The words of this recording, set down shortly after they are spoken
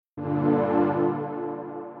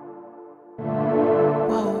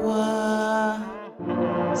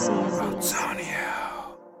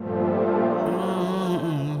Otonio.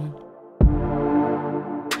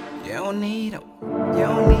 You don't need him. You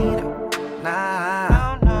don't need him. Nah.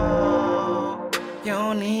 You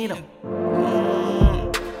don't need him.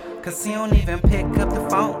 Cause he don't even pick up the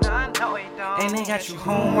phone. And he got you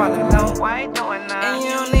home all alone. And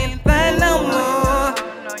you don't need that no more.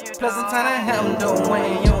 Plus I'm tired of him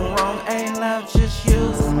doing you wrong. Ain't love, just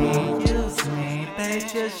use me. Use me. They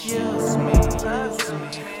just use me. Use me.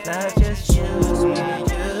 Love, just use me.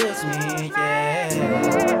 Use me, yeah.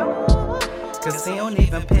 Cause he don't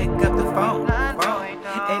even pick up the phone.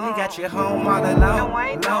 And he got you home all alone.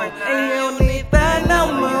 And you don't need that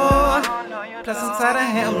no more. Plus I'm tired of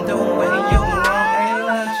him doing you wrong. Ain't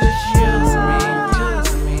love, just use me.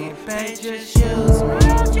 Use me. Babe, just use me.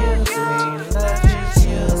 Use me. Love, just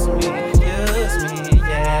use me. Use me,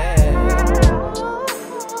 yeah.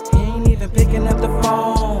 He ain't even picking up the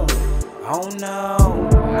phone. Oh no,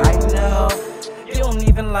 I know. You don't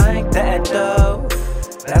even like that though.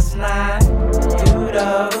 That's not you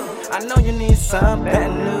though. I know you need something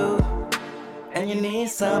new. And you need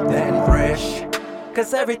something fresh.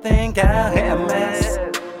 Cause everything out here a mess.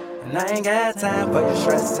 And I ain't got time for your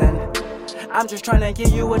stressing. I'm just tryna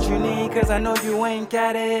give you what you need, cause I know you ain't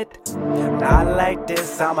got it. Not like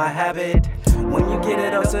this, I'm a habit. When you get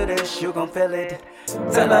it up to this, you gon' feel it.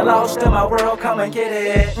 Till I lost in my world, come and get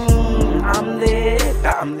it. I'm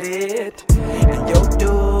lit, and your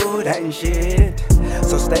dude ain't shit.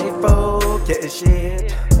 So stay focused,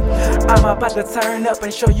 shit. I'm about to turn up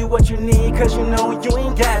and show you what you need, cause you know you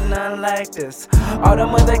ain't got none like this. All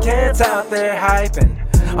them other kids out there hyping,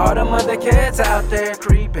 all them other kids out there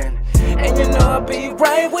creeping. And you know I'll be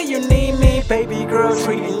right where you need me, baby girl,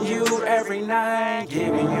 treating you every night,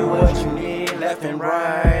 giving you what you need left and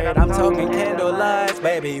right. I'm talking candle lights,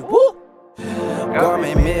 baby, woo!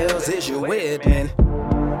 Gourmet meals, is you with me?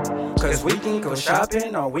 Cause we can go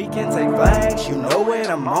shopping or we can take flights, you know what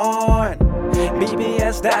I'm on.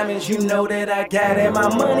 BBS diamonds, you know that I got it. My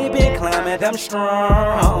money been climbing, I'm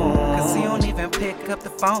strong. Cause he don't even pick up the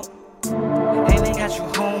phone. And he got you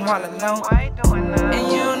home all alone. And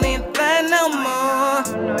you don't need that no more.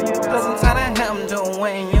 Plus I'm tired of him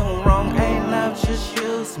doing you wrong. Ain't love, just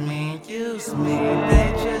use me. Use me.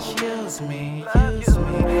 They just use me. Use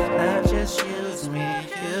me. Love, just use me.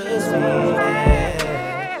 Use me, yeah.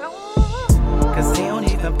 Cause he don't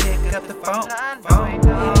even pick up the phone.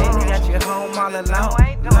 And he got you home all alone.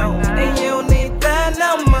 And you don't need that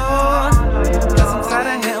no more. Cause I'm tired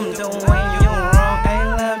of him doing you wrong.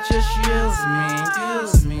 Ain't love, just use me.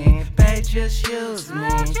 Use me. Babe, just use me.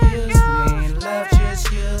 Use me. Love, just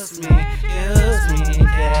use me. Use me,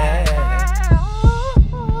 yeah.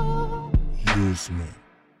 Use me.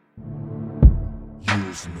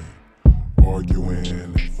 Use me. Arguing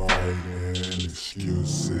and fighting,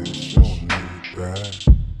 excuses, you don't need that.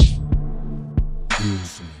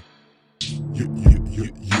 Use me.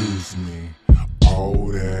 Use me. All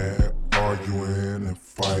that arguing and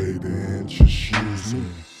fighting, just use me.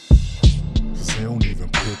 Cause they don't even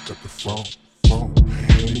pick up the phone.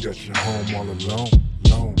 And you got your home all alone.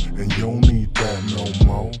 And you don't need that no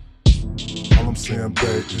more. All I'm saying,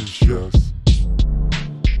 babe, is just